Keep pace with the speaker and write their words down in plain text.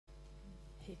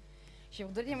Je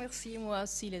voudrais remercier moi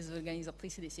aussi les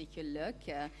organisatrices de ces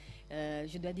colloques.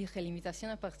 Je dois dire que l'invitation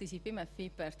à participer m'a fait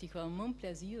particulièrement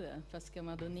plaisir parce qu'elle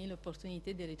m'a donné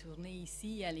l'opportunité de retourner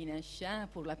ici à l'INHA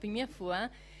pour la première fois,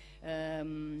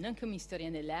 non comme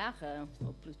historienne de l'art,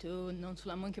 ou plutôt non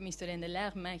seulement comme historienne de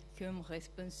l'art, mais comme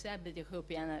responsable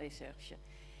d'Europeana recherche.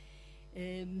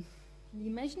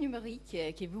 L'image numérique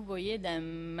que vous voyez dans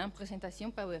ma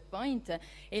présentation PowerPoint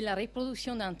est la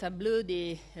reproduction d'un tableau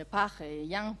par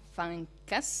Jan van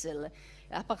Kassel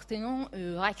appartenant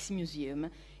au Rijksmuseum.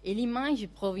 Et l'image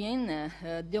provient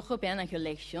d'Europeana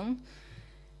Collection,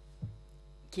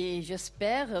 que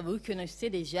j'espère vous connaissez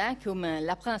déjà comme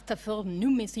la plateforme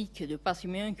numérique de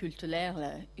patrimoine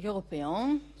culturel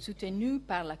européen soutenue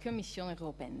par la Commission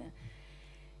européenne.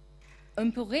 On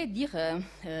pourrait dire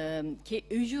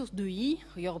qu'aujourd'hui,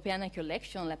 Europeana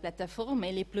Collection, la plateforme,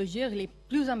 est le projet les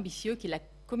plus ambitieux que la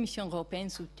Commission européenne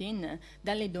soutient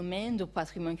dans les domaines du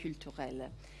patrimoine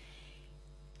culturel.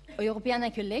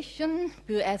 Europeana Collection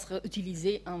peut être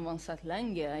utilisée en 27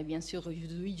 langues, et bien sûr,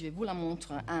 aujourd'hui, je vous la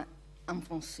montre en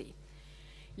français.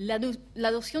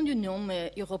 L'adoption du nom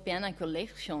Europeana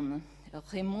Collection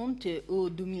remonte au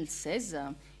 2016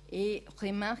 et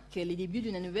remarque le début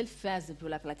d'une nouvelle phase pour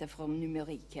la plateforme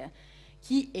numérique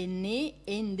qui est née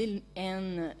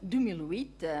en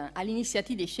 2008 à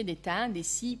l'initiative des chefs d'État des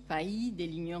 6 pays de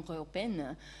l'Union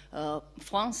européenne,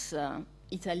 France,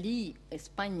 Italie,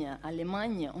 Espagne,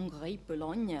 Allemagne, Hongrie,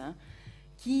 Pologne,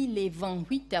 qui, le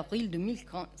 28 avril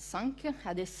 2005,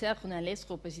 adressèrent une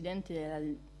lettre au président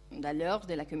d'alors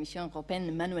de la Commission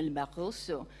européenne, Manuel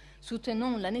Barroso,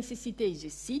 soutenant la nécessité, je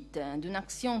cite, d'une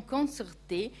action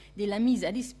concertée de la mise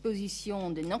à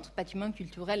disposition de notre patrimoine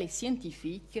culturel et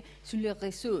scientifique sur le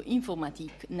réseau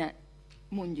informatique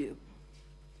mondial.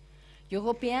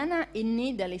 Europeana est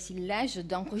née dans les sillages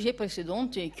d'un projet précédent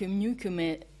connu comme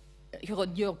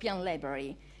European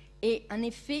Library, et en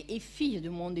effet est fille du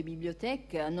monde des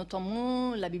bibliothèques,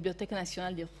 notamment la Bibliothèque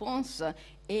nationale de France,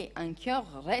 et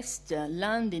encore reste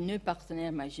l'un de nos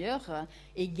partenaires majeurs,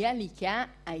 et Gallica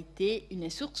a été une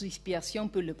source d'inspiration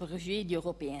pour le projet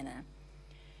d'Europeana.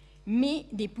 Mais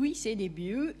depuis ses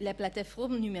débuts, la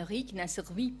plateforme numérique n'a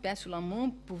servi pas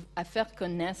seulement à faire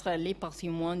connaître les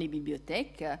patrimoines des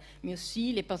bibliothèques, mais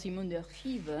aussi les patrimoines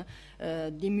d'archives,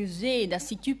 des musées et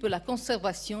d'instituts pour la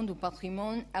conservation du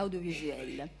patrimoine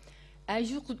audiovisuel.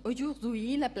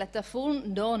 Aujourd'hui, la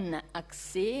plateforme donne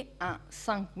accès à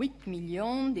 108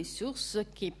 millions de sources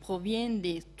qui proviennent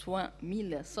des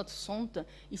 3700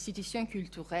 institutions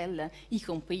culturelles, y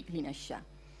compris l'INHA.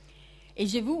 Et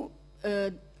je vous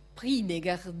prie de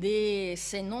garder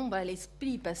ces nombres à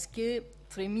l'esprit parce que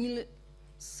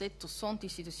 3700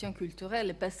 institutions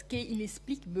culturelles, parce qu'ils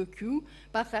expliquent beaucoup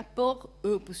par rapport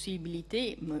aux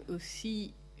possibilités, mais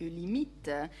aussi aux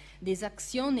limites des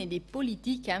actions et des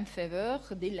politiques en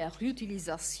faveur de la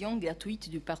réutilisation gratuite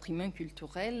du patrimoine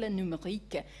culturel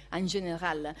numérique en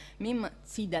général, même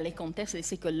si dans les contextes de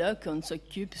ces colloques, on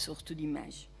s'occupe surtout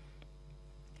d'images.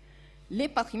 Les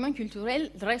patrimoines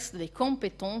culturels restent des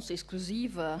compétences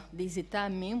exclusives des États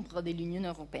membres de l'Union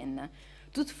européenne.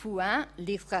 Toutefois,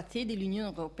 les traités de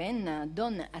l'Union européenne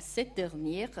donnent à cette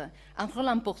dernière un rôle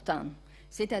important.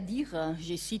 C'est-à-dire,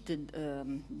 je cite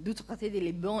du traité de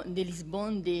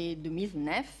Lisbonne de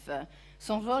 2009,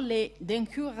 son rôle est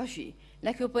d'encourager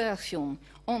la coopération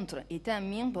entre États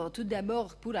membres, tout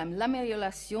d'abord pour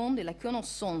l'amélioration de la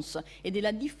connaissance et de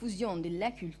la diffusion de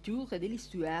la culture et de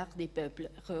l'histoire des peuples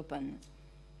européens.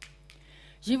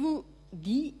 Je vous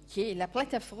dis que la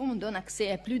plateforme donne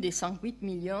accès à plus de 108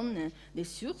 millions de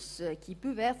sources qui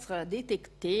peuvent être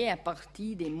détectées à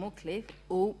partir des mots-clés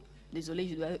ou désolé,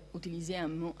 je dois utiliser un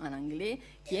mot en anglais,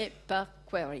 qui est par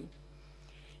query.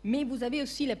 Mais vous avez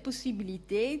aussi la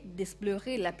possibilité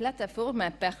d'explorer la plateforme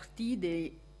à partir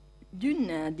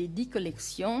d'une des 10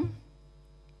 collections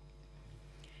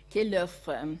qu'elle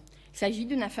offre. Il s'agit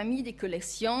d'une famille de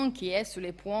collections qui est sur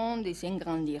le point de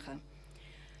s'agrandir.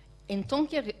 En tant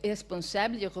que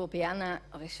responsable d'Europeana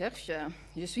Recherche,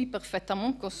 je suis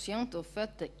parfaitement consciente au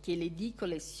fait que les 10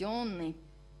 collections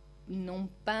n'ont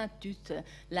pas toutes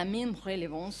la même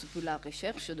relevance pour la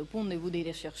recherche du point de vue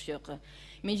des chercheurs.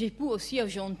 Mais je peux aussi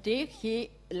ajouter que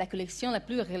la collection la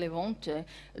plus relevante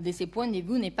de ce point de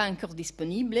vue n'est pas encore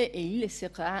disponible et il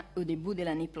sera au début de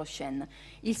l'année prochaine.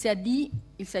 Il s'agit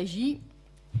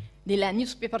de la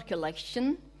Newspaper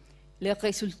Collection, le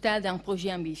résultat d'un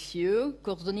projet ambitieux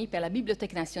coordonné par la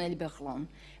Bibliothèque nationale de Berlin.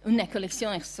 Une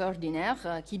collection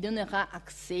extraordinaire qui donnera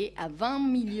accès à 20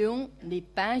 millions de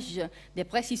pages de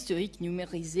presse historique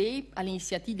numérisées à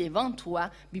l'initiative des 23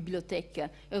 bibliothèques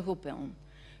européennes.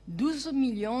 12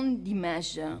 millions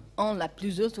d'images ont la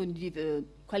plus haute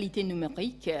qualité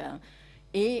numérique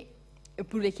et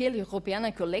pour lesquelles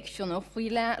l'Europeana Collection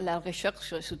offrira la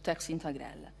recherche sous texte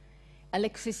intégral. À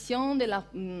l'exception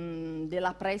de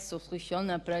la presse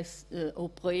autrichienne,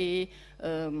 auprès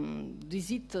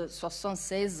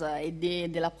 1876 et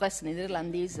de la presse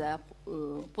néerlandaise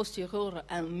postérieure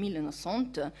à 1900,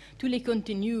 tous les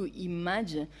contenus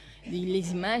images,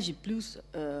 les images plus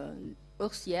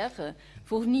haussières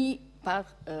fournies par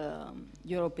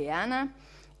Europeana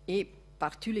et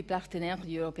par tous les partenaires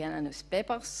d'Europeana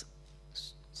Newspapers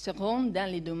seront dans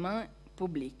les domaines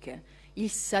publics. Il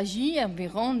s'agit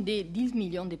environ de 10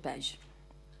 millions de pages.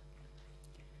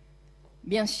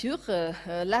 Bien sûr,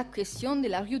 la question de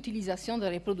la réutilisation de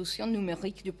la reproduction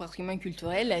numérique du patrimoine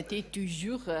culturel a été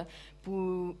toujours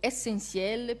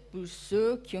essentielle pour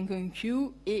ceux qui ont conçu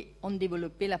et ont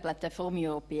développé la plateforme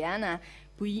Europeana,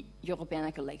 puis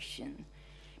Europeana Collection.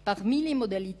 Parmi les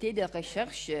modalités de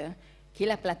recherche que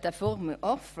la plateforme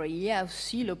offre, il y a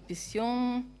aussi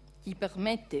l'option qui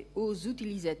permettent aux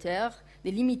utilisateurs de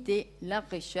limiter la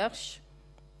recherche,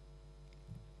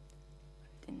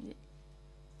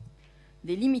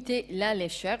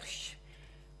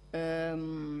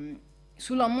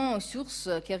 seulement aux sources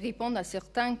qui répondent à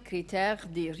certains critères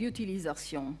de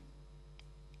réutilisation.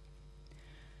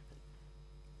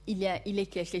 Il est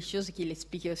quelque chose qu'il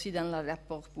explique aussi dans le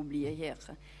rapport publié hier.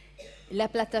 La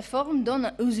plateforme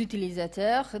donne aux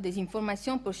utilisateurs des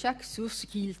informations pour chaque source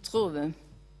qu'ils trouvent.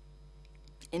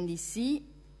 Et ici,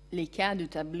 les cas du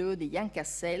tableau de Van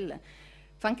Cassel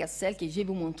que je vais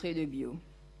vous montrer de bio.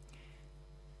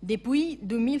 Depuis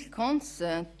 2015,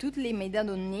 toutes les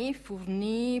métadonnées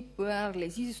fournies par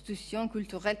les institutions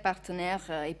culturelles partenaires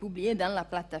et publiées dans la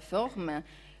plateforme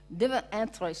doivent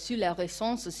être sur la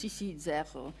récence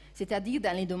 660, c'est-à-dire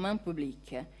dans les domaines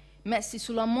publics. Mais c'est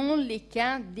seulement les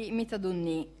cas des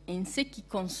métadonnées. En ce qui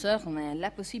concerne la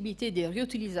possibilité de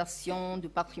réutilisation du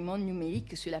patrimoine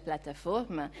numérique sur la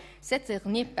plateforme, cette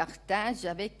dernière partage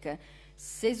avec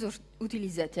ses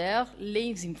utilisateurs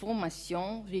les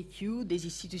informations recueillies des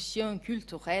institutions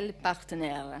culturelles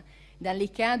partenaires. Dans le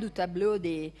cas du tableau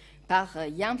par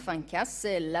Jan van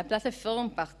Cassel, la plateforme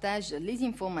partage les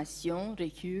informations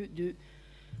recueillies du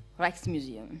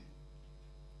Rijksmuseum.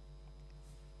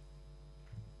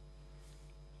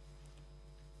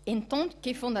 En tant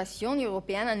que fondation,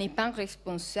 Europeana n'est pas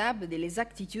responsable des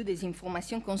attitudes des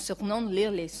informations concernant les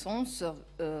licences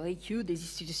recueillies des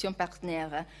institutions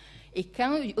partenaires. Et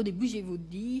quand au début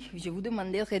je vous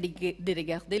demandais de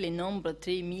regarder le nombre de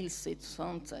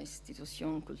 3700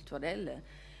 institutions culturelles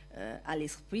à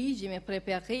l'esprit, je me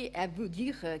préparais à vous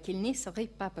dire qu'il ne serait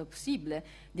pas possible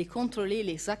de contrôler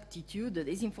les attitudes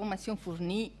des informations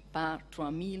fournies par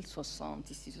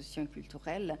 3060 institutions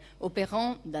culturelles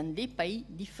opérant dans des pays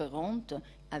différents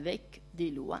avec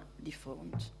des lois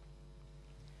différentes.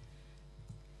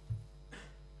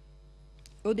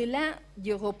 Au-delà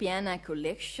d'Europeana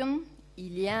Collection,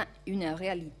 il y a une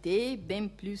réalité bien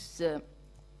plus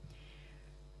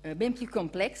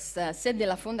complexe, celle de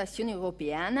la Fondation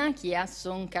Europeana, qui a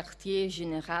son quartier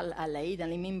général à La Haye, dans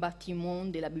les mêmes bâtiments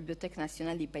de la Bibliothèque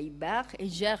nationale des Pays-Bas, et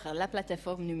gère la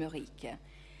plateforme numérique.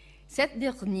 Cette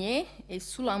dernière est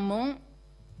seulement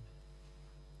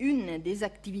une des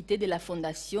activités de la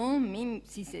Fondation, même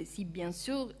si bien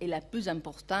sûr est la plus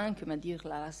importante, que dire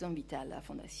la raison vitale de la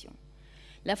Fondation.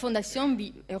 La Fondation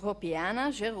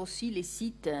Europeana gère aussi les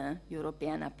sites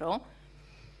Europeana Pro,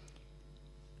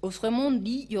 autrement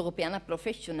dit Europeana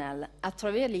Professional, à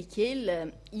travers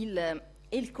lesquels la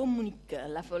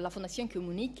Fondation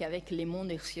communique avec le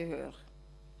monde extérieur.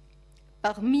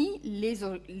 Parmi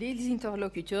les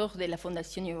interlocuteurs de la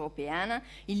Fondation Europeana,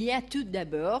 il y a tout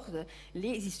d'abord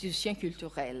les institutions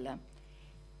culturelles.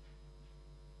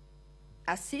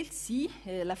 À celle-ci,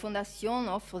 la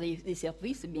Fondation offre des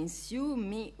services, bien sûr,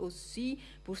 mais aussi,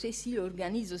 pour ceci,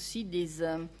 organise aussi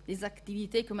des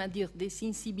activités, de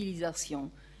sensibilisation.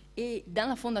 Et dans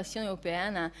la Fondation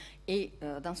Europeana et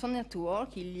dans son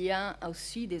network, il y a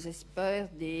aussi des experts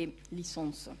des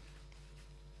licences.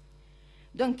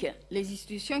 Donc, les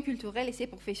institutions culturelles et ses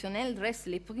professionnels restent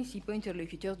les principaux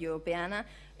interlocuteurs d'Europeana,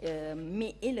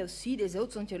 mais il y a aussi des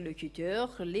autres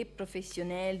interlocuteurs, les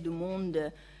professionnels du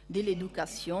monde de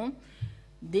l'éducation,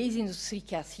 des industries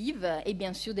créatives et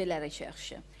bien sûr de la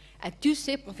recherche. À tous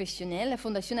ces professionnels, la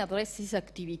Fondation adresse ses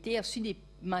activités aussi de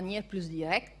manière plus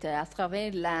directe à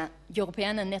travers la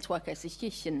Europeana Network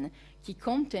Association, qui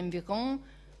compte environ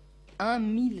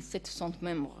 1700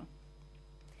 membres.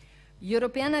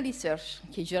 Europeana Research,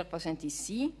 que je représente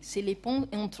ici, c'est le pont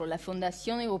entre la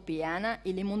Fondation Europeana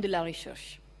et le monde de la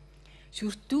recherche,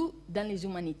 surtout dans les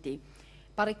humanités.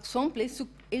 Par exemple,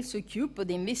 elle s'occupe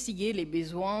d'investiguer les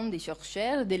besoins des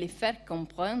chercheurs, de les faire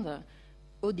comprendre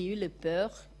aux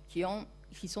développeurs qui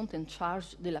sont en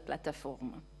charge de la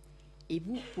plateforme. Et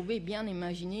vous pouvez bien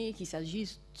imaginer qu'il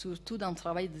s'agit surtout d'un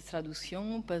travail de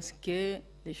traduction parce que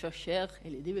les chercheurs et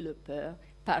les développeurs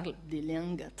parlent des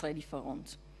langues très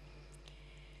différentes.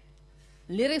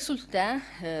 Les résultats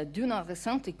d'une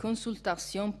récente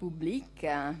consultation publique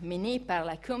menée par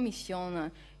la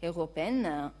Commission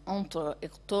européenne entre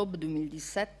octobre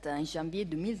 2017 et janvier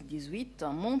 2018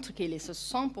 montrent que les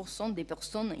 60% des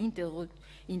personnes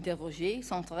interrogées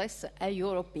s'intéressent à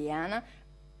Europeana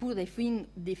pour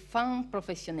des fins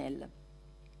professionnelles.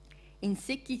 En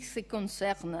ce qui se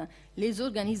concerne les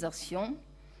organisations,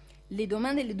 les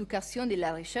domaines de l'éducation et de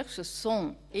la recherche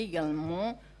sont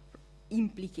également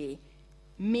impliqués.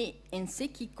 Mais en ce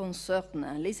qui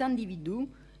concerne les individus,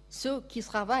 ceux qui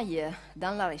travaillent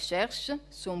dans la recherche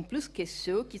sont plus que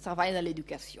ceux qui travaillent dans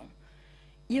l'éducation.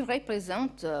 Ils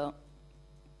représentent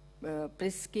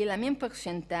presque le même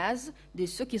pourcentage de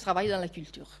ceux qui travaillent dans la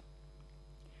culture.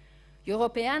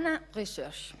 Europeana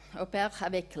Recherche opère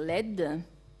avec l'aide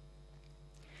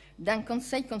d'un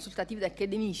conseil consultatif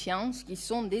d'académiciens qui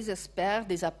sont des experts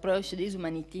des approches des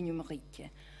humanités numériques.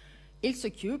 Il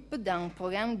s'occupe d'un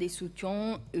programme de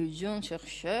soutien aux jeunes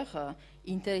chercheurs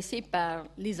intéressés par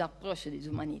les approches des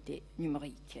humanités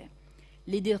numériques.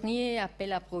 Le dernier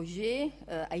appel à projet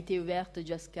a été ouvert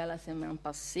jusqu'à la semaine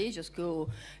passée, jusqu'au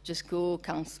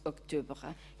 15 octobre,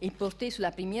 et portait sur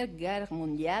la Première Guerre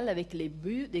mondiale avec le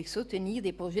but de soutenir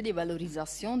des projets de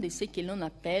valorisation de ce que l'on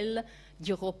appelle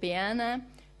Europeana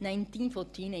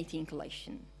 1914-18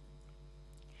 Collection.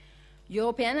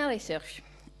 Europeana Research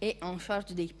est en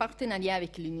charge des partenariats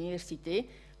avec l'université,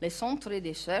 les centres de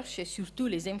recherche et surtout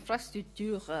les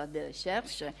infrastructures de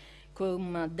recherche,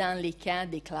 comme dans les cas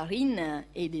de Clarine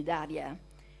et de Daria.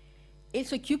 Elle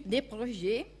s'occupe des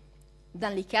projets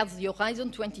dans les cadres d'Horizon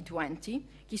 2020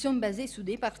 qui sont basés sur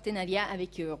des partenariats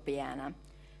avec Europeana.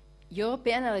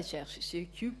 Europeana Research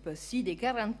s'occupe aussi de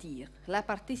garantir la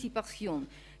participation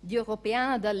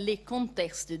d'Europeana dans les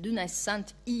contextes d'une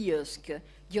naissante IOSC,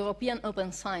 European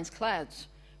Open Science Cloud,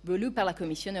 voulu par la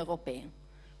Commission européenne,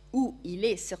 où il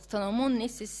est certainement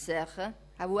nécessaire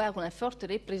d'avoir une forte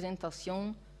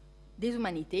représentation des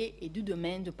humanités et du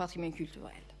domaine du patrimoine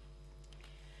culturel.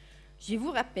 Je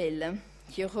vous rappelle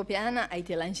qu'Europeana a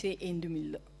été lancée en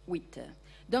 2008.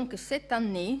 Donc cette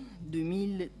année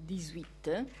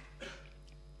 2018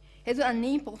 est une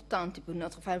année importante pour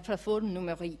notre plateforme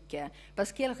numérique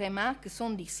parce qu'elle remarque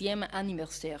son 10e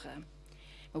anniversaire.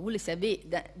 Vous le savez,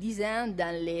 10 ans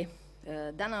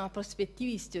dans la perspective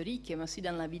historique, mais aussi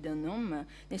dans la vie d'un homme,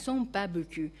 ne sont pas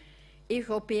beaucoup.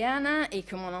 Europeana est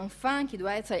comme un enfant qui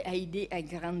doit être aidé à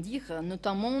grandir,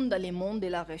 notamment dans le monde de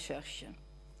la recherche.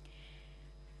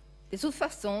 De toute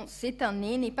façon, cette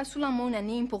année n'est pas seulement une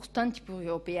année importante pour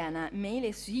Europeana, mais elle est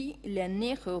aussi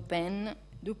l'année européenne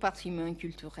du patrimoine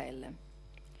culturel.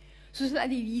 Sous la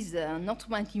devise « Notre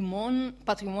patrimoine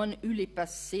où le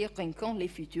passé rencontre le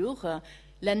futur »,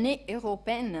 l'année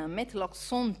européenne met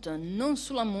l'accent non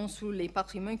seulement sur les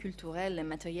patrimoines culturels,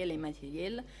 matériels et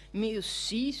immatériels, mais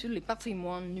aussi sur le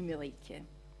patrimoine numérique.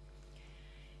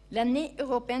 L'année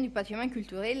européenne du patrimoine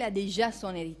culturel a déjà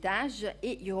son héritage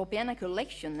et Europeana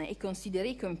Collection est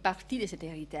considérée comme partie de cet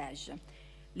héritage.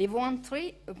 Le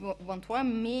 23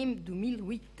 mai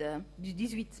 2018,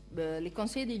 le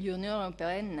Conseil de l'Union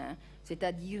européenne,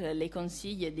 c'est-à-dire les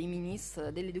conseils des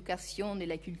ministres de l'éducation, de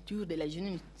la culture, de la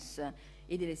jeunesse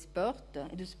et du sport,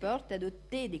 a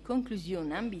adopté des conclusions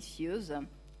ambitieuses,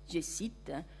 je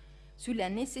cite, sur la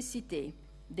nécessité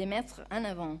de mettre en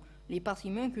avant les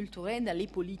patrimoines culturels dans les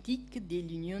politiques de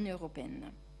l'Union européenne.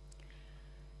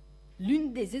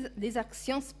 L'une des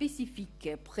actions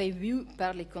spécifiques prévues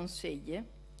par le Conseil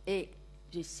est,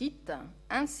 je cite,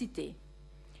 inciter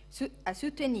à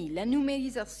soutenir la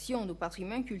numérisation du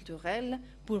patrimoine culturel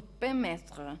pour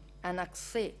permettre un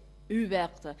accès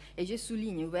ouvert, et je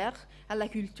souligne ouvert, à la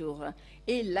culture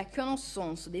et la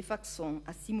connaissance de façon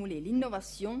à stimuler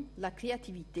l'innovation, la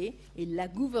créativité et la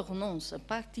gouvernance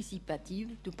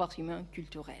participative du patrimoine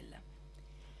culturel.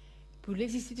 Pour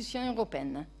les institutions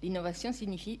européennes, l'innovation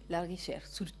signifie la recherche,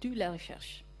 surtout la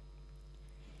recherche.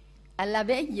 À la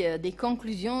veille des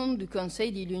conclusions du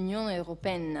Conseil de l'Union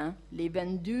européenne, le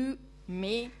 22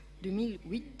 mai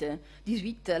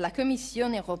 2018, la Commission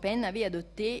européenne avait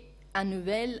adopté un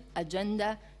nouvel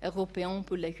agenda européen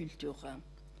pour la culture.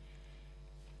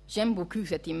 J'aime beaucoup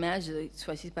cette image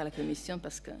choisie par la Commission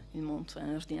parce qu'il montre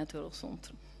un ordinateur au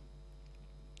centre.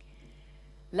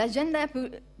 L'agenda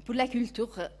pour la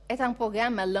culture est un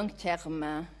programme à long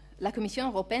terme la Commission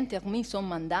européenne termine son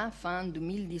mandat fin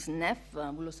 2019.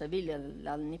 Vous le savez,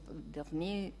 l'année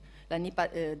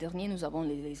dernière, nous avons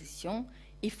les élections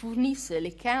et fournissent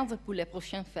les cadres pour les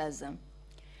prochaines phases.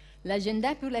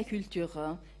 L'agenda pour la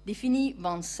culture définit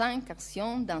 25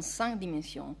 actions dans 5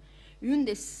 dimensions. Une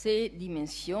de ces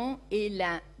dimensions est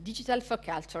la Digital for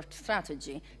Culture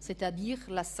Strategy, c'est-à-dire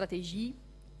la stratégie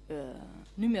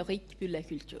numérique pour la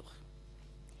culture.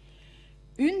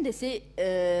 Une de ces,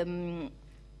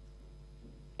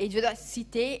 et je dois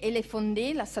citer, elle est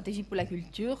fondée, la stratégie pour la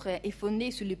culture est fondée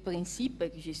sur le principe,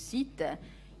 que je cite,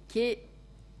 que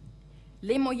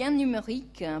les moyens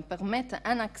numériques permettent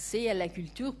un accès à la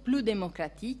culture plus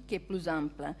démocratique et plus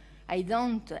ample,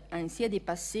 aidant ainsi à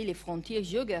dépasser les frontières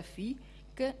géographiques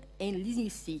et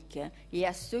linguistiques et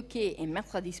à stocker et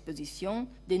mettre à disposition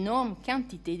d'énormes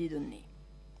quantités de données.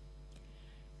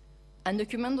 Un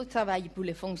document de travail pour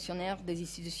les fonctionnaires des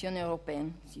institutions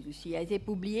européennes a été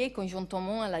publié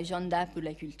conjointement à l'agenda pour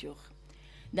la culture.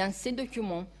 Dans ce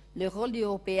document, le rôle de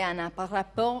l'Europeana par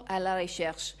rapport à la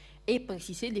recherche est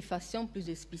précisé de façon plus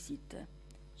explicite.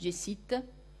 Je cite,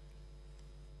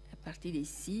 à partir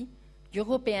d'ici,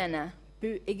 l'Europeana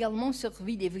peut également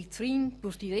servir de vitrine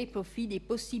pour tirer profit des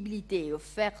possibilités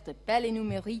offertes par le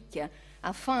numérique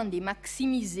afin de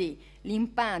maximiser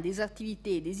l'impact des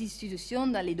activités des institutions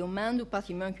dans les domaines du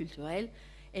patrimoine culturel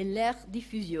et leur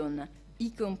diffusion,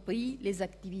 y compris les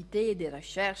activités de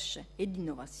recherche et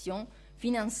d'innovation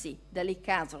financées dans le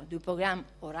cadre du programme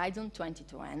Horizon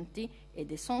 2020 et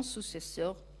de son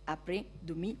successeur après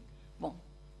 2000. Bon.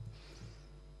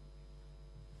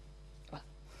 Voilà.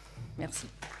 Merci.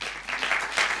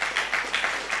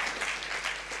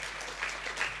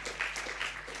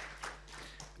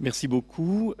 Merci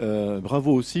beaucoup.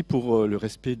 Bravo aussi pour le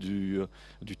respect du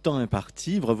temps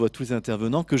imparti. Bravo à tous les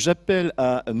intervenants que j'appelle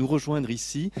à nous rejoindre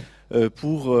ici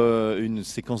pour une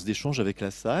séquence d'échange avec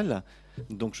la salle.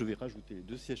 Donc je vais rajouter les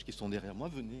 2 sièges qui sont derrière moi.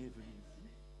 Venez ici.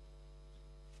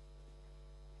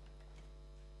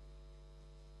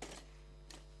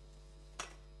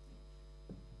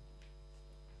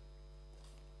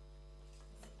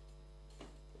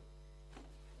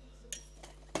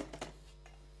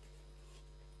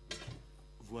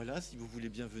 Voilà, si vous voulez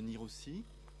bien venir aussi.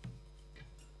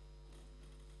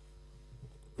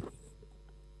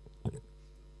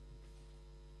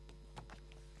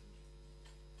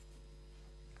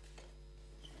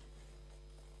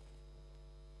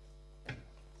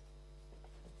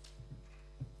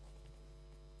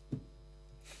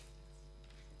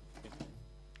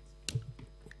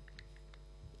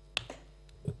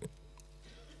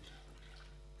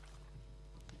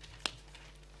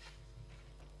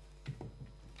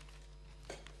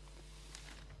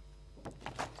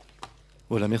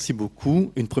 Voilà, merci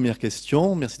beaucoup. Une première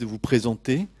question, merci de vous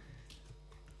présenter.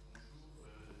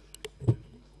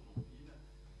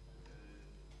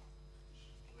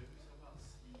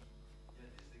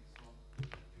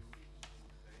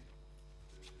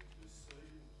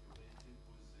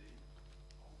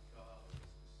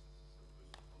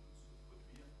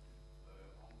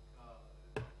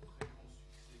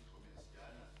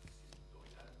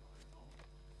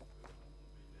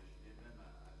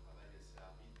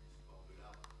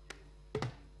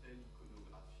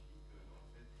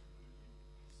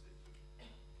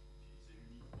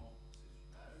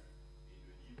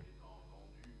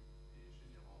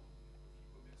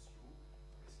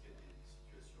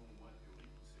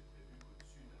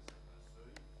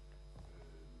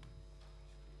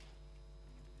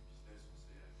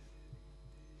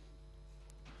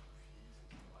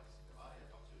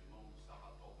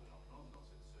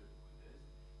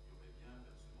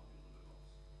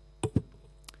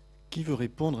 Qui veut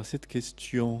répondre à cette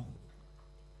question?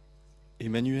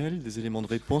 Emmanuel, des éléments de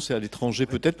réponse, et à l'étranger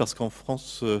peut-être, parce qu'en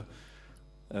France,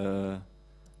 la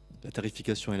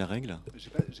tarification est la règle. J'ai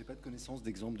pas de connaissance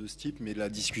d'exemple de ce type, mais la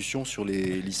discussion sur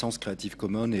les licences Creative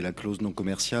Commons et la clause non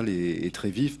commerciale est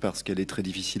très vive parce qu'elle est très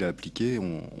difficile à appliquer.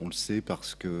 On le sait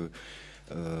parce que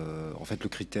en fait, le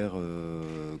critère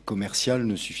commercial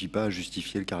ne suffit pas à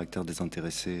justifier le caractère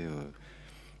désintéressé.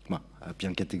 À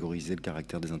bien catégoriser le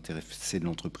caractère désintéressé de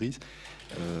l'entreprise.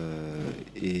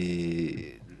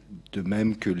 Et de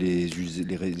même que les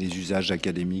usages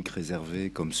académiques réservés,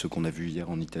 comme ceux qu'on a vus hier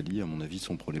en Italie, à mon avis,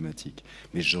 sont problématiques.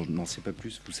 Mais je n'en sais pas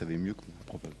plus, vous savez mieux que moi,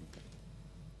 probablement.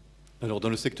 Alors, dans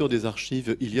le secteur des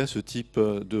archives, il y a ce type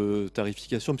de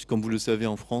tarification, puisque comme vous le savez,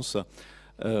 en France,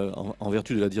 en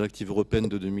vertu de la directive européenne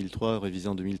de 2003, révisée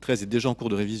en 2013, et déjà en cours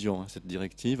de révision, hein, cette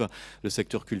directive, le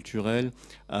secteur culturel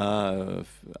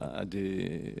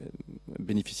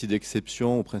bénéficie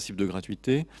d'exceptions au principe de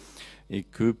gratuité, et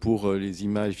que pour les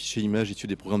images, fichiers images issus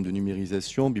des programmes de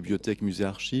numérisation, bibliothèques, musées,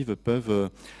 archives peuvent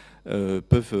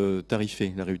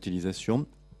tarifer la réutilisation.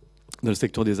 Dans le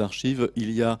secteur des archives,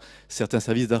 il y a certains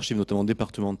services d'archives, notamment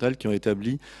départementales, qui ont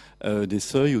établi des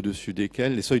seuils au-dessus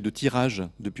desquels, les seuils de tirage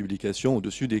de publication,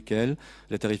 au-dessus desquels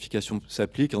la tarification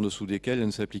s'applique, en dessous desquels elle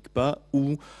ne s'applique pas,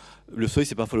 ou le seuil,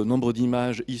 c'est parfois le nombre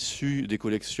d'images issues des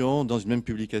collections dans une même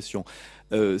publication.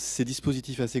 Ces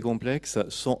dispositifs assez complexes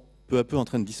sont peu à peu en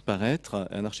train de disparaître.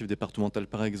 Un archive départemental,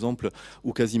 par exemple,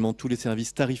 où quasiment tous les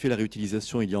services tarifaient la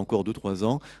réutilisation il y a encore 2-3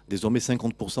 ans, désormais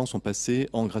 50% sont passés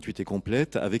en gratuité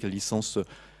complète avec la licence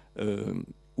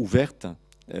ouverte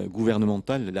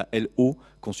gouvernementale, la LO,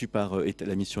 conçue par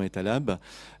la mission Etalab.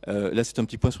 Là, c'est un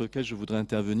petit point sur lequel je voudrais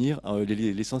intervenir.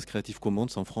 Les licences Creative Commons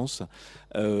en France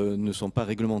ne sont pas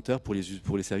réglementaires pour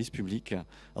les services publics,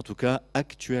 en tout cas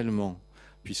actuellement,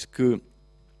 puisque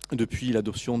depuis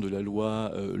l'adoption de la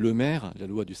loi Le Maire, la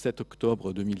loi du 7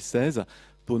 octobre 2016,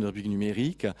 pour une république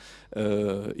numérique,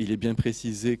 il est bien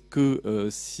précisé que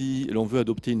si l'on veut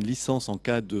adopter une licence en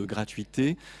cas de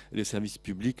gratuité, les services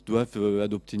publics doivent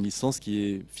adopter une licence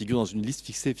qui figure dans une liste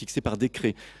fixée par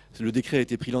décret. Le décret a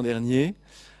été pris l'an dernier.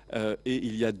 Et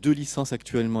il y a 2 licences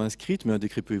actuellement inscrites, mais un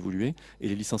décret peut évoluer. Et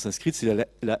les licences inscrites, c'est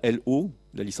la LO,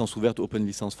 la licence ouverte Open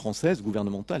Licence française,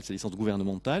 gouvernementale, c'est la licence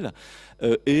gouvernementale,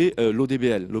 et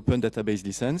l'ODBL, l'Open Database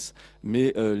License.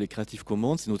 Mais les Creative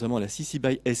Commons, c'est notamment la CC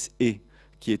BY SE,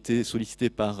 qui était sollicitée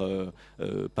par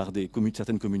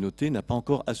certaines communautés, n'a pas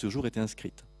encore à ce jour été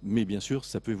inscrite. Mais bien sûr,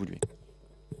 ça peut évoluer.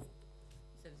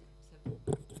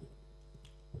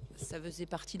 Ça faisait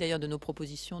partie d'ailleurs de nos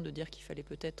propositions de dire qu'il fallait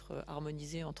peut-être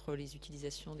harmoniser entre les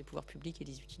utilisations des pouvoirs publics et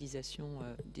les utilisations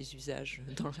des usages.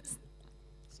 Je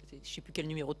ne sais plus quel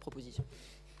numéro de proposition.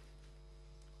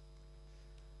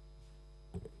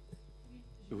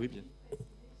 Oui, bien.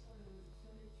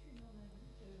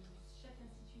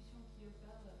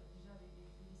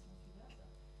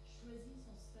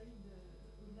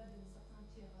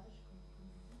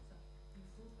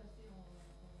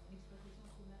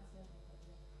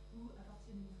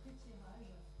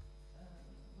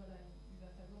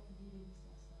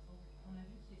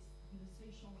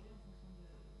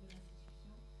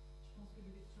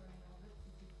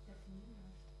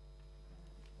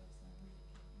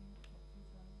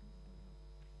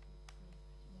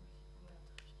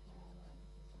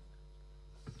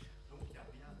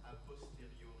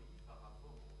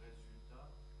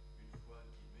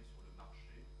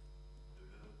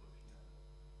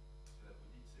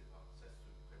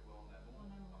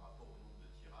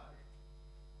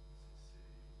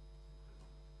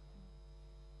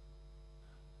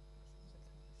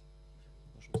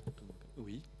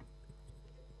 Oui.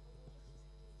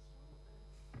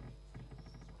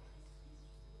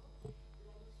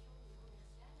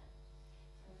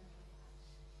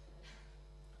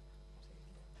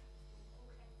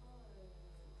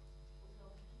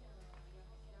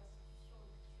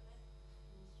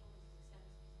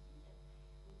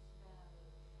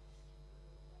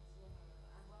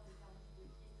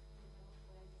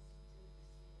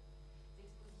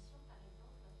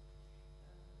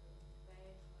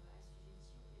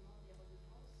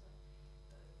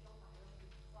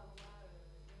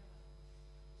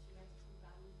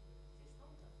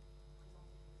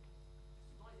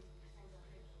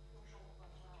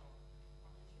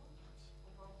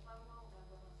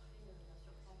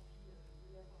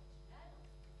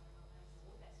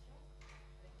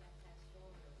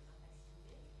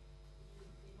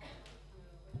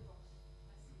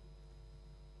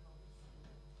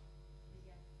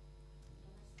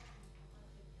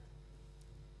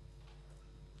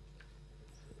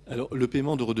 Alors, le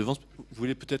paiement de redevance,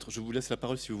 je vous laisse la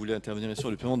parole si vous voulez intervenir bien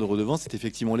sûr. Le paiement de redevance est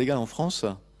effectivement légal en France,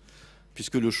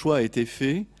 puisque le choix a été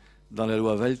fait dans la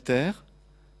loi Walter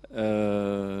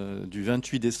du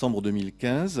 28 décembre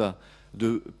 2015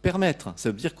 de permettre,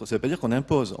 ça veut pas dire qu'on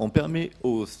impose, on permet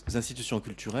aux institutions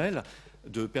culturelles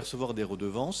de percevoir des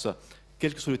redevances,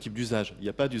 quel que soit le type d'usage. Il n'y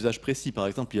a pas d'usage précis, par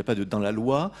exemple, il n'y a pas dans la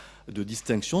loi de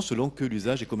distinction selon que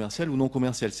l'usage est commercial ou non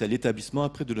commercial. C'est à l'établissement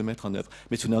après de le mettre en œuvre.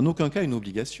 Mais ce n'est en aucun cas une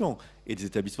obligation. Et des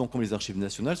établissements comme les Archives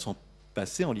nationales sont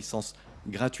passés en licence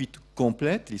gratuite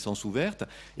complète, licence ouverte,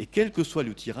 et quel que soit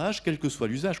le tirage, quel que soit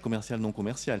l'usage commercial, non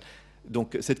commercial.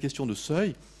 Donc cette question de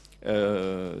seuil,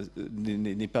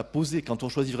 n'est pas posée. Quand on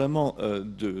choisit vraiment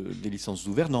des licences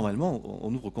ouvertes, normalement,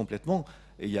 on ouvre complètement.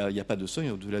 Et il n'y a pas de seuil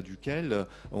au-delà duquel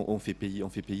on fait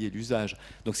payer l'usage.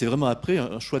 Donc c'est vraiment après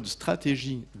un choix de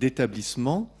stratégie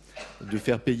d'établissement, de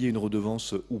faire payer une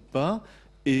redevance ou pas,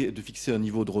 et de fixer un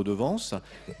niveau de redevance.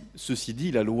 Ceci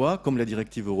dit, la loi, comme la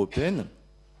directive européenne,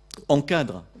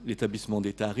 encadre l'établissement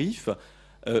des tarifs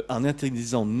en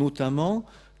interdisant notamment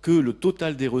que le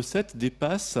total des recettes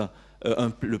dépasse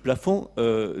le plafond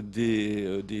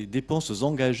des dépenses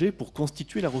engagées pour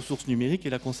constituer la ressource numérique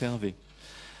et la conserver.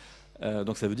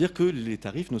 Donc ça veut dire que les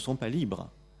tarifs ne sont pas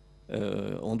libres.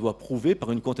 On doit prouver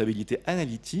par une comptabilité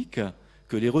analytique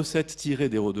que les recettes tirées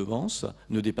des redevances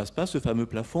ne dépassent pas ce fameux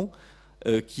plafond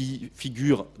qui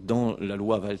figure dans la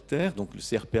loi Walter, donc le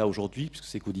CRPA aujourd'hui, puisque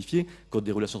c'est codifié, Code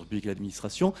des relations entre le public et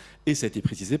l'administration, et ça a été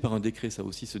précisé par un décret, ça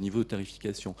aussi, ce niveau de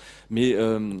tarification. Mais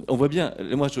on voit bien,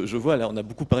 moi je vois, là on a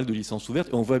beaucoup parlé de licences ouvertes,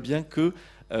 et on voit bien que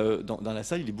dans la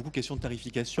salle, il est beaucoup question de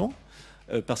tarification,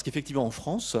 parce qu'effectivement en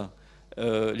France,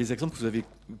 les exemples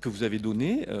que vous avez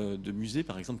donnés, de musées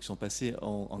par exemple qui sont passés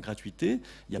en gratuité,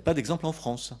 il n'y a pas d'exemple en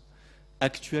France,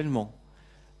 actuellement.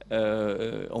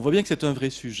 On voit bien que c'est un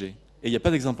vrai sujet. Et il n'y a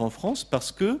pas d'exemple en France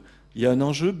parce qu'il y a un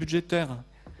enjeu budgétaire.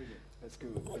 Parce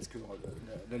que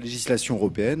la législation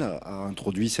européenne a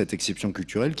introduit cette exception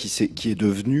culturelle qui est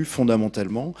devenue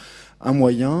fondamentalement un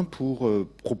moyen pour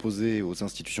proposer aux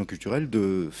institutions culturelles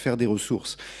de faire des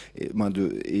ressources.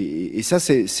 Et ça,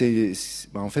 c'est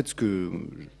en fait ce que...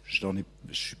 Je ne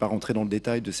suis pas rentré dans le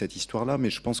détail de cette histoire-là, mais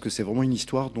je pense que c'est vraiment une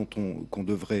histoire qu'on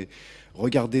devrait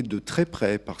regarder de très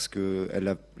près parce que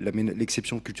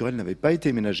l'exception culturelle n'avait pas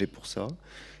été ménagée pour ça.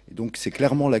 Et donc c'est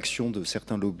clairement l'action de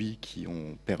certains lobbies qui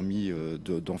ont permis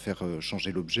d'en faire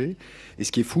changer l'objet. Et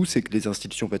ce qui est fou, c'est que les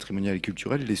institutions patrimoniales et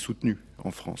culturelles l'aient soutenu en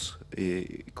France.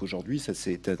 Et qu'aujourd'hui, ça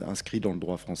s'est inscrit dans le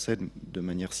droit français de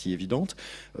manière si évidente,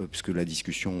 puisque la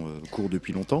discussion court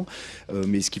depuis longtemps.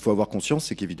 Mais ce qu'il faut avoir conscience,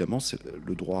 c'est qu'évidemment,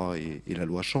 le droit et la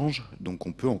loi changent. Donc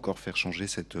on peut encore faire changer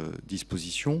cette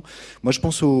disposition. Moi, je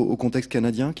pense au contexte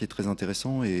canadien, qui est très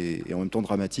intéressant et en même temps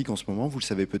dramatique en ce moment. Vous le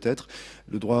savez peut-être,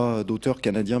 le droit d'auteur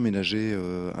canadien ménageait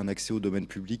un accès au domaine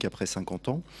public après 50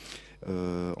 ans.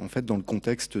 En fait, dans le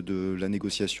contexte de la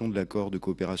négociation de l'accord de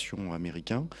coopération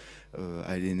américain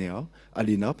à l'INHA,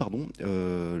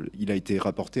 il a été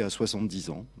rapporté à 70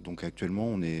 ans. Donc actuellement,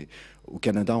 on est au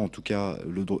Canada, en tout cas,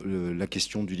 la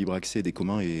question du libre accès des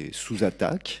communs est sous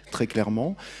attaque, très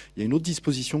clairement. Il y a une autre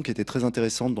disposition qui était très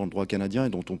intéressante dans le droit canadien et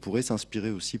dont on pourrait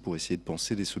s'inspirer aussi pour essayer de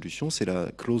penser des solutions. C'est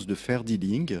la clause de fair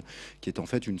dealing, qui est en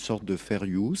fait une sorte de fair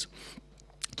use,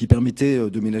 qui permettait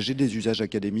de ménager des usages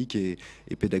académiques et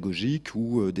pédagogiques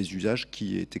ou des usages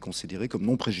qui étaient considérés comme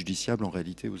non préjudiciables en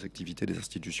réalité aux activités des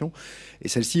institutions. Et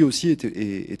celle-ci aussi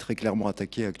est très clairement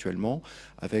attaquée actuellement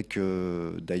avec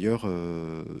d'ailleurs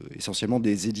essentiellement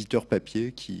des éditeurs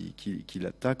papier qui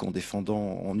l'attaquent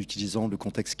en utilisant le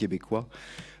contexte québécois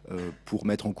pour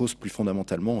mettre en cause plus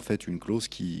fondamentalement en fait une clause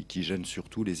qui gêne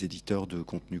surtout les éditeurs de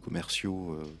contenus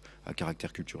commerciaux à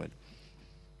caractère culturel.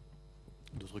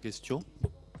 D'autres questions ?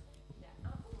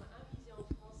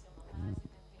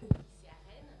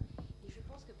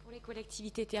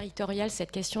 Collectivités territoriales,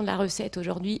 cette question de la recette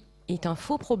aujourd'hui est un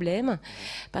faux problème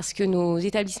parce que nos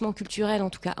établissements culturels, en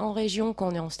tout cas en région,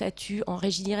 quand on est en statut, en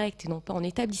régie directe et non pas en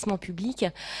établissement public,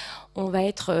 on va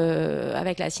être,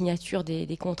 avec la signature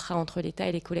des contrats entre l'État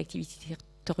et les collectivités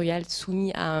territoriales,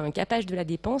 soumis à un capage de la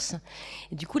dépense.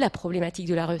 Et du coup, la problématique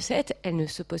de la recette, elle ne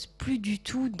se pose plus du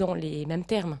tout dans les mêmes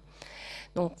termes.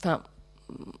 Donc, enfin...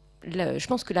 je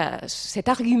pense que cet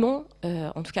argument,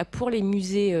 en tout cas pour les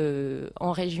musées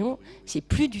en région, c'est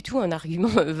plus du tout un argument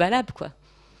valable, quoi.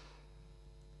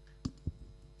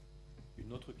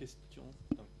 Une autre question ?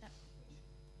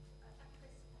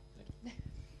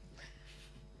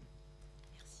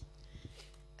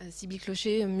 Sybille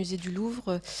Clocher, musée du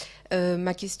Louvre.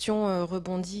 Ma question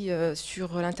rebondit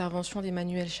sur l'intervention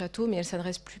d'Emmanuel Château, mais elle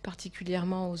s'adresse plus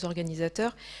particulièrement aux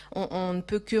organisateurs. On ne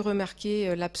peut que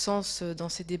remarquer l'absence dans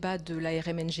ces débats de la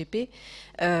RMNGP.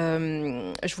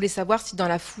 Je voulais savoir si dans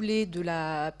la foulée de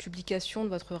la publication de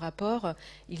votre rapport,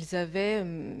 ils avaient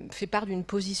fait part d'une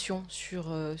position sur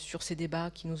ces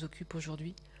débats qui nous occupent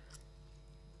aujourd'hui.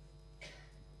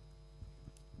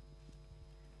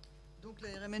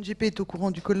 La RMNGP est au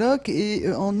courant du colloque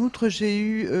et en outre j'ai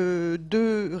eu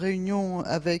 2 réunions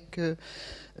avec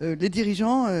les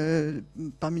dirigeants,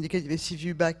 parmi lesquels il y avait Sylvie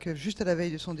Hubac juste à la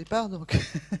veille de son départ, donc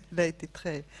elle a été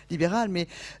très libérale, mais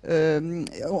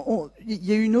il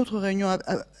y a eu une autre réunion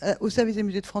au service des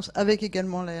musées de France avec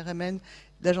également la RMN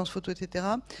d'agences photo, etc.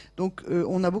 Donc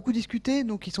on a beaucoup discuté,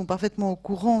 donc ils sont parfaitement au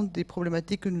courant des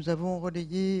problématiques que nous avons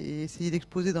relayées et essayé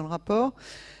d'exposer dans le rapport.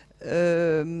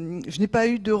 Je n'ai pas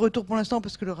eu de retour pour l'instant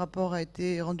parce que le rapport a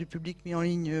été rendu public, mis en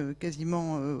ligne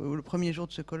quasiment le premier jour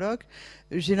de ce colloque.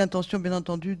 J'ai l'intention, bien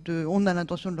entendu, on a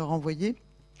l'intention de leur envoyer.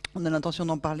 On a l'intention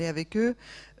d'en parler avec eux.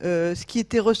 Ce qui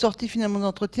était ressorti finalement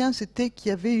d'entretien, c'était qu'il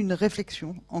y avait une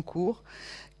réflexion en cours,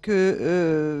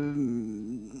 que,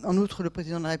 en outre, le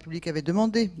président de la République avait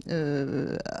demandé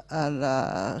à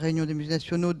la réunion des musées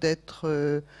nationaux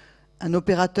d'être un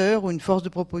opérateur ou une force de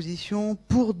proposition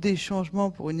pour des changements,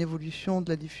 pour une évolution de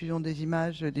la diffusion des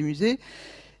images des musées.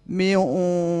 Mais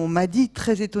on m'a dit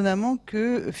très étonnamment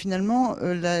que finalement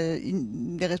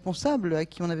les responsables à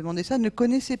qui on avait demandé ça ne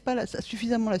connaissaient pas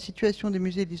suffisamment la situation des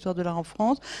musées et de l'histoire de l'art en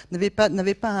France, n'avaient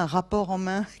pas un rapport en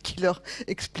main qui leur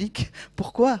explique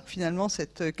pourquoi finalement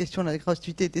cette question de la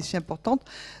gratuité était si importante.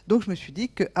 Donc je me suis dit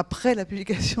qu'après la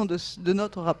publication de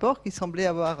notre rapport, qui semblait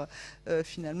avoir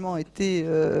finalement été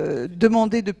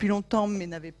demandé depuis longtemps mais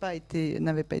n'avait pas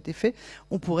été fait,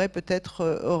 on pourrait peut-être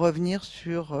revenir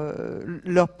sur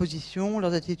leur position,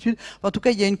 leurs attitudes. En tout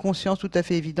cas, il y a une conscience tout à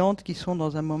fait évidente qu'ils sont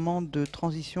dans un moment de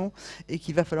transition et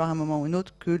qu'il va falloir à un moment ou un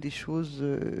autre que les choses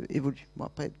évoluent. Bon,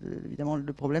 après, évidemment,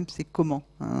 le problème, c'est comment.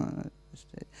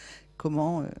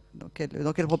 Comment, dans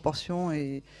quelle proportion.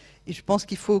 Et je pense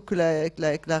qu'il faut que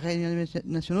la réunion des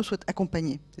nationaux soit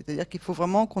accompagnée. C'est-à-dire qu'il faut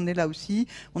vraiment qu'on ait là aussi,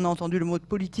 on a entendu le mot de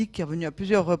politique qui est revenu à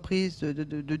plusieurs reprises,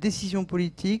 de décision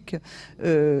politique.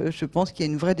 Je pense qu'il y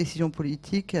a une vraie décision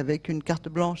politique avec une carte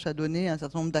blanche à donner à un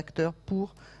certain nombre d'acteurs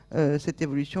pour cette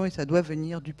évolution, et ça doit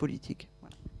venir du politique.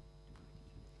 Voilà.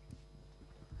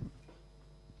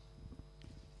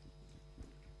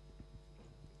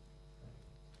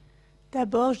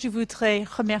 D'abord, je voudrais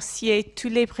remercier tous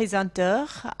les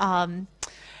présenteurs.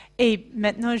 Et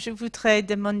maintenant, je voudrais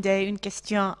demander une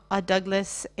question à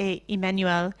Douglas et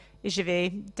Emmanuel. Et je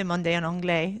vais demander en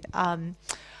anglais.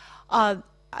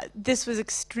 This was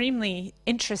extremely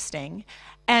interesting.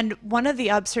 And one of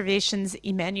the observations,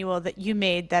 Emmanuel, that you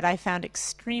made that I found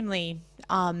extremely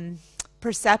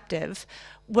perceptive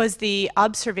was the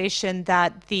observation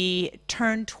that the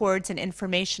turn towards an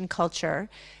information culture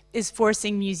is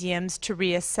forcing museums to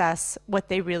reassess what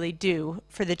they really do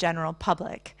for the general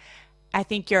public. I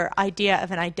think your idea of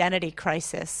an identity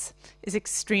crisis is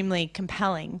extremely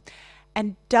compelling.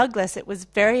 And Douglas, it was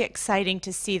very exciting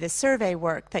to see the survey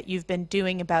work that you've been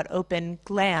doing about open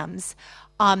GLAMs.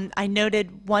 I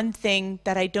noted one thing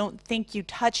that I don't think you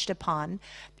touched upon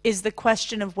is the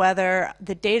question of whether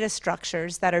the data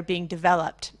structures that are being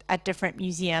developed at different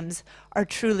museums are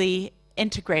truly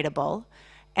integratable.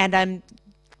 And I'm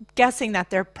guessing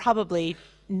that they're probably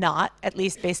not, at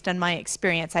least based on my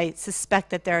experience. I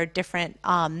suspect that there are different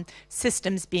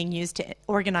systems being used to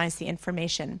organize the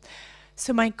information.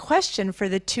 So my question for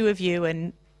the two of you,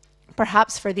 and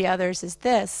perhaps for the others, is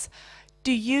this: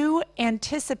 do you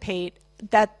anticipate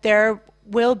that there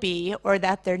will be, or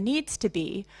that there needs to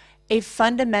be, a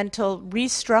fundamental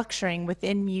restructuring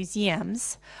within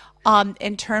museums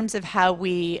in terms of how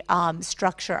we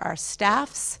structure our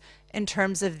staffs, in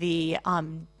terms of the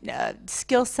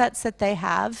skill sets that they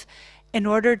have, in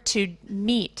order to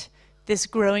meet this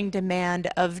growing demand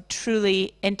of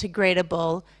truly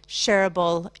integratable,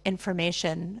 shareable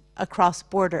information across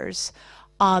borders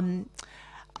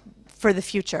for the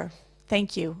future?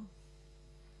 Thank you.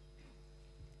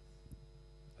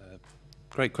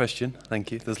 Great question, thank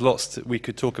you. There's lots that we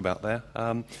could talk about there.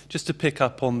 Just to pick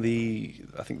up on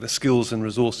I think the skills and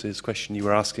resources question you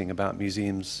were asking about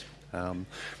museums.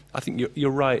 I think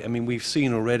you're right. I mean, we've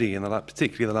seen already,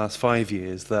 particularly in the last 5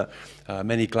 years, that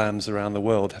many GLAMs around the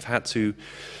world have had to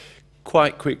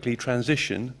quite quickly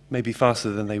transition, maybe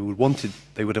faster than they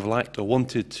would have liked or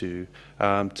wanted to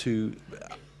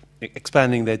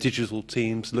expanding their digital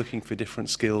teams, looking for different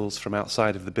skills from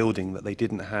outside of the building that they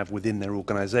didn't have within their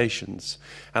organizations.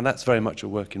 And that's very much a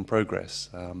work in progress.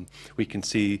 We can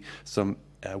see some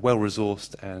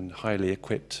well-resourced and highly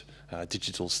equipped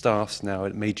digital staffs now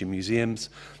at major museums,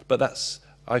 but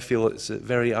I feel it's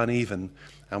very uneven.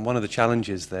 And one of the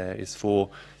challenges there is for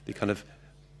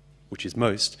which is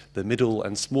the middle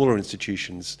and smaller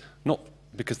institutions, not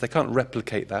because they can't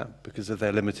replicate that because of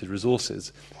their limited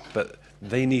resources, but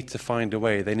they need to find a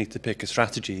way, they need to pick a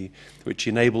strategy which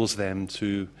enables them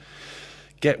to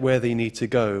get where they need to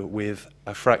go with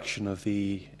a fraction of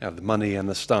the money and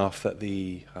the staff that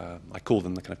I call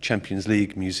them the kind of Champions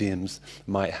League museums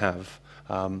might have.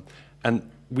 And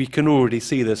we can already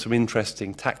see there's some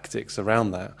interesting tactics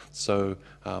around that. So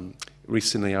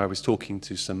recently I was talking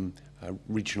to some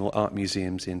regional art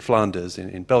museums in Flanders,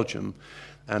 in Belgium,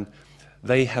 and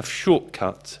they have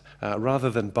shortcut, rather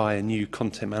than buy a new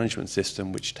content management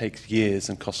system which takes years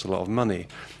and costs a lot of money,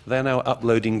 they're now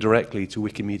uploading directly to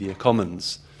Wikimedia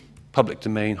Commons, public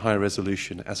domain, high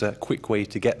resolution, as a quick way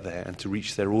to get there and to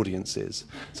reach their audiences.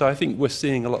 So I think we're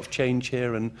seeing a lot of change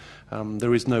here, and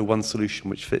there is no one solution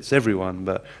which fits everyone,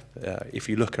 but if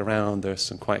you look around, there are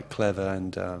some quite clever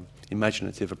and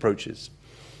imaginative approaches.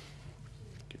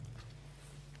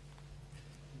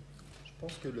 Je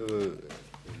pense que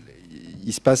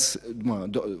il se passe,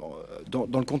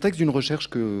 dans le contexte d'une recherche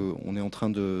qu'on est en train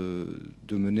de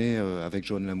mener avec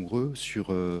Joanne Lamoureux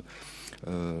sur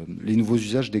les nouveaux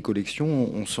usages des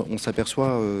collections, on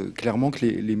s'aperçoit clairement que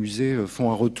les musées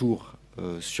font un retour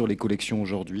sur les collections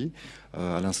aujourd'hui,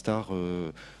 à l'instar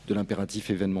de l'impératif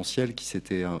événementiel qui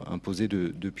s'était imposé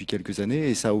depuis quelques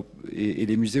années. Et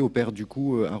les musées opèrent du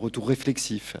coup un retour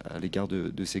réflexif à l'égard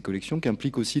de ces collections, qui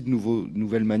implique aussi de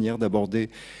nouvelles manières d'aborder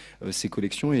ces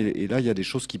collections. Et là, il y a des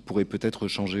choses qui pourraient peut-être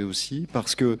changer aussi,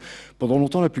 parce que pendant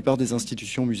longtemps, la plupart des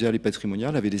institutions muséales et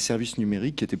patrimoniales avaient des services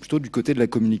numériques qui étaient plutôt du côté de la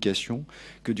communication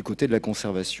que du côté de la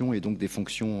conservation, et donc des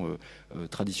fonctions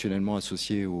traditionnellement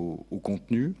associées au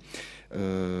contenu.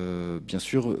 Bien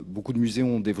sûr, beaucoup de musées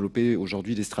ont développé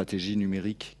aujourd'hui des stratégies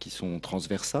numériques qui sont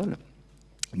transversales.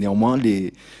 Néanmoins,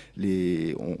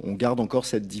 on garde encore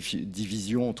cette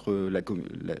division entre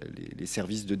les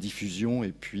services de diffusion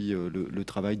et puis le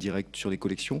travail direct sur les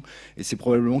collections. Et c'est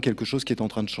probablement quelque chose qui est en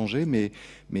train de changer, mais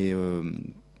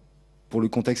pour le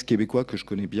contexte québécois que je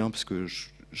connais bien, parce que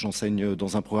j'enseigne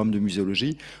dans un programme de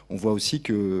muséologie, on voit aussi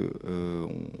qu'on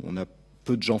a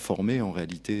peu de gens formés en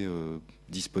réalité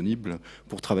disponibles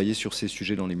pour travailler sur ces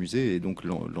sujets dans les musées. Et donc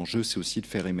l'enjeu, c'est aussi de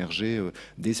faire émerger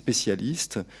des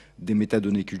spécialistes, des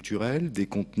métadonnées culturelles, des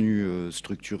contenus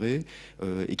structurés,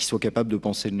 et qui soient capables de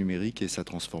penser le numérique et sa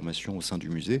transformation au sein du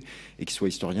musée, et qui soient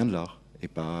historiens de l'art, et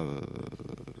pas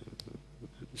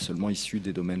seulement issus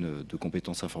des domaines de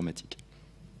compétences informatiques.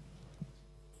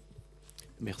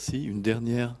 Merci. Une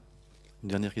dernière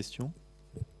question.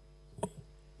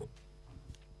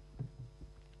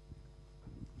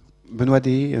 Benoît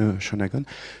D, Shonagon.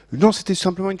 Non, c'était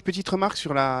simplement une petite remarque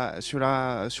sur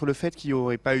le fait qu'il n'y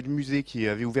aurait pas eu de musée qui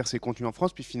avait ouvert ses contenus en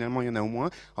France, puis finalement il y en a au moins.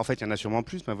 En fait, il y en a sûrement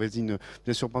plus. Ma voisine,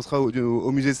 bien sûr, pensera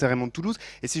au musée de Saint-Raymond de Toulouse.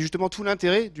 Et c'est justement tout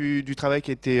l'intérêt du travail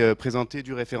qui a été présenté,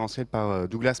 du référentiel par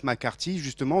Douglas McCarthy,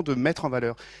 justement, de mettre en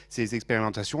valeur ces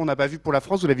expérimentations. On n'a pas vu pour la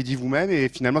France, vous l'avez dit vous-même, et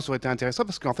finalement ça aurait été intéressant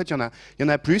parce qu'en fait il y en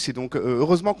a plus. Et donc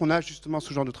heureusement qu'on a justement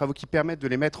ce genre de travaux qui permettent de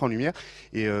les mettre en lumière.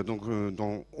 Et donc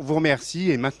on vous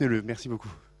remercie et maintenez-le. Merci beaucoup.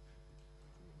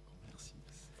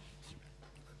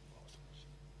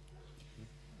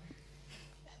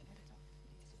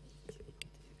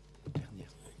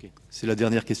 C'est la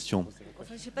dernière question.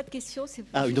 Enfin, je n'ai pas de question.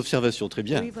 Ah, une observation, très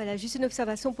bien. Oui, voilà, juste une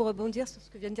observation pour rebondir sur ce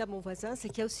que vient de dire mon voisin, c'est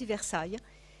qu'il y a aussi Versailles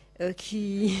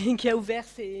qui a ouvert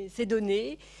ses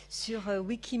données sur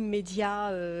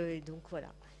Wikimedia. Et donc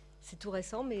voilà, c'est tout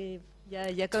récent, mais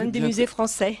il y a quand même des musées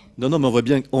français. Non,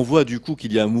 mais on voit du coup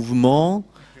qu'il y a un mouvement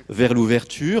vers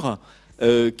l'ouverture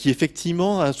qui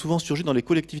effectivement a souvent surgi dans les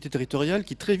collectivités territoriales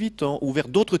qui très vite ont ouvert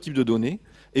d'autres types de données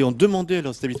et ont demandé à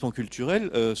leurs établissements culturels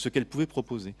ce qu'elles pouvaient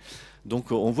proposer.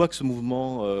 Donc on voit que ce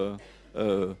mouvement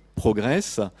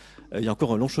progresse. Il y a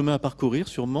encore un long chemin à parcourir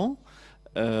sûrement.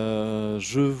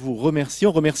 Je vous remercie.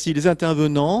 On remercie les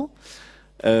intervenants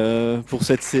pour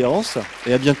cette séance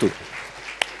et à bientôt.